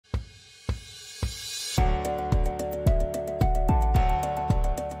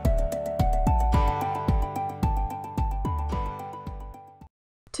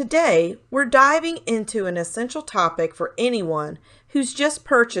Today, we're diving into an essential topic for anyone who's just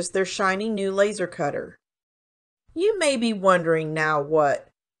purchased their shiny new laser cutter. You may be wondering now what?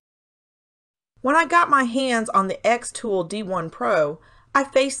 When I got my hands on the X-Tool D1 Pro, I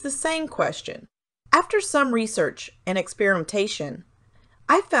faced the same question. After some research and experimentation,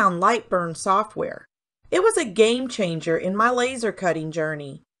 I found Lightburn software. It was a game changer in my laser cutting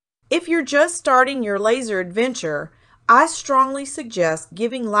journey. If you're just starting your laser adventure, I strongly suggest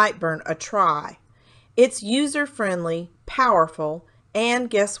giving Lightburn a try. It's user-friendly, powerful, and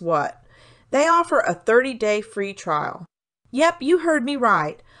guess what? They offer a 30-day free trial. Yep, you heard me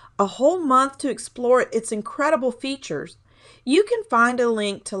right. A whole month to explore its incredible features. You can find a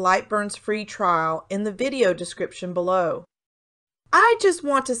link to Lightburn's free trial in the video description below. I just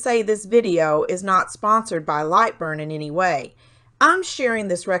want to say this video is not sponsored by Lightburn in any way. I'm sharing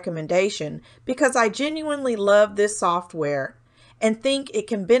this recommendation because I genuinely love this software and think it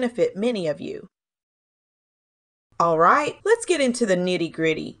can benefit many of you. Alright, let's get into the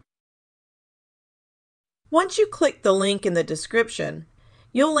nitty-gritty. Once you click the link in the description,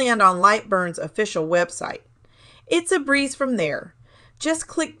 you'll land on Lightburn's official website. It's a breeze from there. Just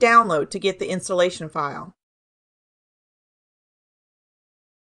click download to get the installation file.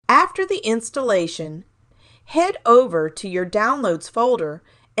 After the installation, head over to your Downloads folder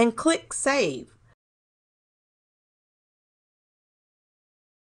and click Save.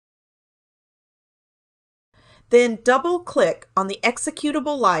 Then double-click on the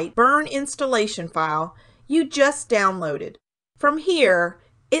executable Lightburn installation file you just downloaded. From here,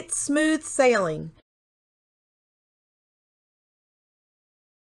 it's smooth sailing.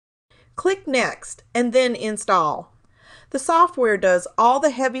 Click Next and then Install. The software does all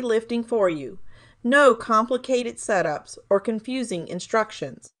the heavy lifting for you. No complicated setups or confusing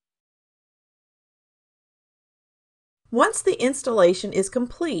instructions. Once the installation is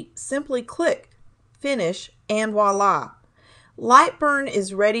complete, simply click Finish and voila! Lightburn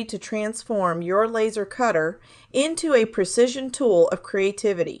is ready to transform your laser cutter into a precision tool of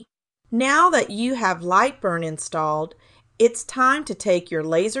creativity. Now that you have Lightburn installed, it's time to take your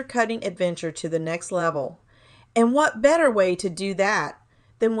laser cutting adventure to the next level. And what better way to do that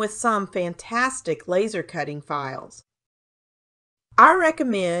than with some fantastic laser cutting files? I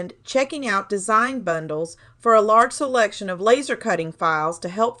recommend checking out design bundles for a large selection of laser cutting files to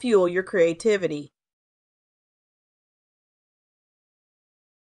help fuel your creativity.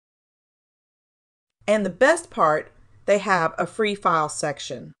 And the best part, they have a free file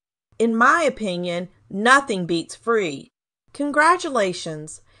section. In my opinion, nothing beats free.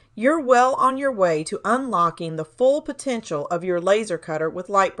 Congratulations! You're well on your way to unlocking the full potential of your laser cutter with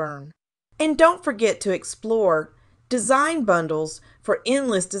Lightburn. And don't forget to explore design bundles for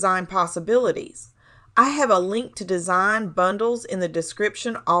endless design possibilities. I have a link to design bundles in the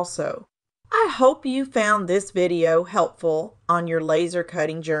description also. I hope you found this video helpful on your laser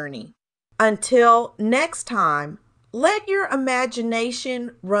cutting journey. Until next time, let your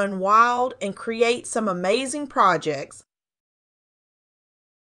imagination run wild and create some amazing projects